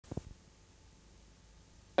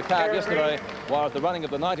The card yesterday was the running of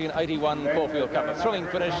the 1981 Caulfield Cup. A thrilling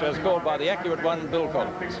finish as called by the accurate one, Bill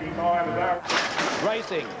Collins.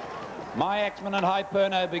 Racing. My Axman and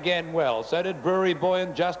Hyperno began well. So did Brewery Boy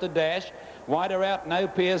and Just a Dash. Wider out, No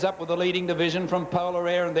Peers up with the leading division from Polar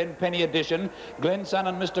Air and then Penny Edition. Glenson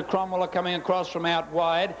and Mr. Cromwell are coming across from out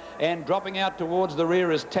wide, and dropping out towards the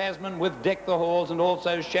rear is Tasman with Deck the Halls and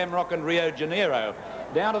also Shamrock and Rio Janeiro.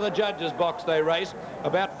 Down to the judges' box they race.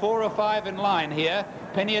 About 4 or 5 in line here.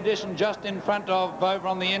 Penny Edition just in front of, over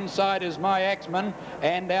on the inside is My Axman,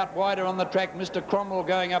 and out wider on the track Mr. Cromwell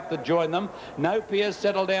going up to join them. No Peers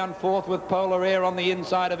settle down fourth with Polar Air on the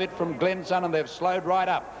inside of it from Glenson, and they've slowed right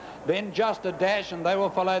up. Then Just a Dash, and they were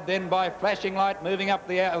followed then by Flashing Light moving up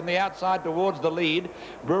on the outside towards the lead.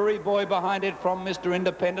 Brewery Boy behind it from Mr.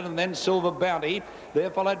 Independent, and then Silver Bounty.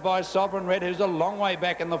 They're followed by Sovereign Red, who's a long way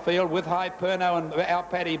back in the field with Hyperno and our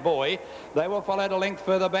Paddy Boy. They were followed a length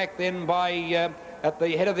further back then by at the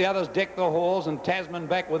head of the others, Deck the Halls and Tasman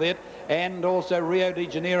back with it, and also Rio de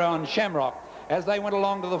Janeiro and Shamrock. As they went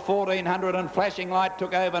along to the 1400, and Flashing Light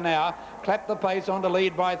took over now, clapped the pace on to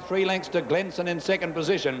lead by 3 lengths to Glenson in second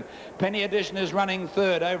position. Penny Edition is running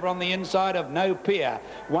third over on the inside of No Peer.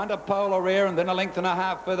 1 to Polar Air, and then a length and a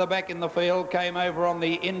half further back in the field came over on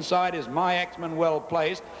the inside is My Axman, well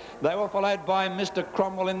placed. They were followed by Mr.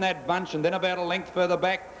 Cromwell in that bunch, and then about a length further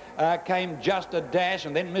back came Just a Dash,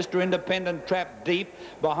 and then Mr. Independent trapped deep.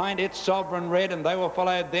 Behind it Sovereign Red, and they were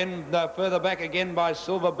followed then further back again by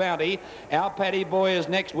Silver Bounty. Our Paddy Boy is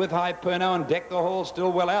next with Hyperno, and Deck the Hall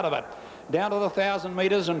still well out of it. Down to the 1,000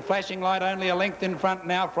 metres, and Flashing Light only a length in front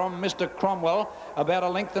now from Mr. Cromwell. About a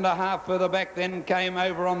length and a half further back then came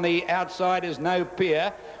over on the outside is No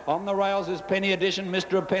Peer. On the rails is Penny Edition,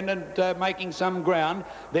 Mr. Independent making some ground.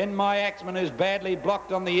 Then My Axman is badly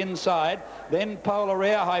blocked on the inside. Then Polar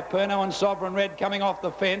Air, Hyperno and Sovereign Red coming off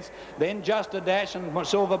the fence. Then Just a Dash and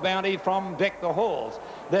Silver Bounty from Deck the Halls.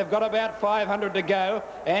 They've got about 500 to go,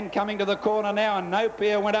 and coming to the corner now, and No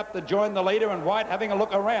Peer went up to join the leader, and White having a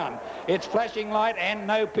look around. It's Flashing Light and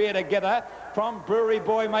No Peer together from Brewery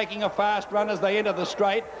Boy making a fast run as they enter the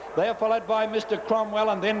straight. They're followed by Mr. Cromwell,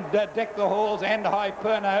 and then Deck the Halls and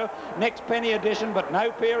Hyperno. Next Penny Edition, but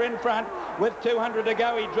No Peer in front with 200 to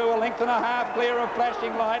go. He drew a length and a half clear of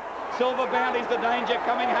Flashing Light. Silver Bounty's the danger,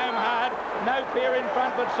 coming home hard. No Peer in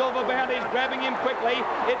front, but Silver Bounty's grabbing him quickly.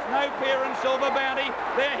 It's No Peer and Silver Bounty.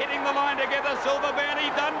 They're hitting the line together. Silver Bounty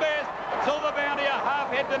done best. Silver Bounty a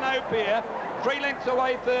half head to No Peer. 3 lengths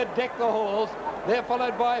away third, Deck the Halls. They're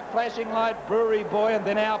followed by Flashing Light, Brewery Boy, and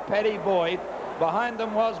then our Paddy Boy. Behind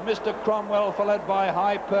them was Mr. Cromwell, followed by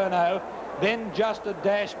Hyperno. Then Just a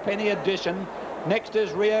Dash, Penny Edition. Next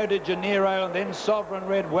is Rio de Janeiro, and then Sovereign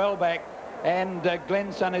Red well back. And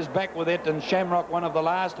Glenson is back with it, and Shamrock one of the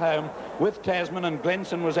last home with Tasman, and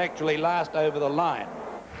Glenson was actually last over the line.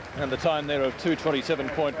 And the time there of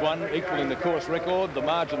 2:27.1, equaling the course record. The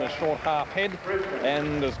margin is short half head,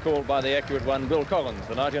 and is called by the accurate one, Bill Collins,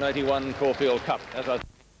 the 1981 Caulfield Cup. As I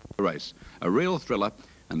race, a real thriller,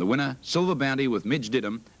 and the winner, Silver Bounty with Midge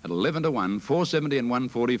Didham at 11 to 1, 470 and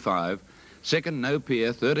 145. Second, No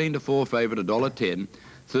Peer, 13 to 4 favourite, $1.10.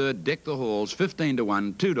 Third, Deck the Halls, 15 to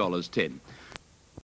 1, $2.10.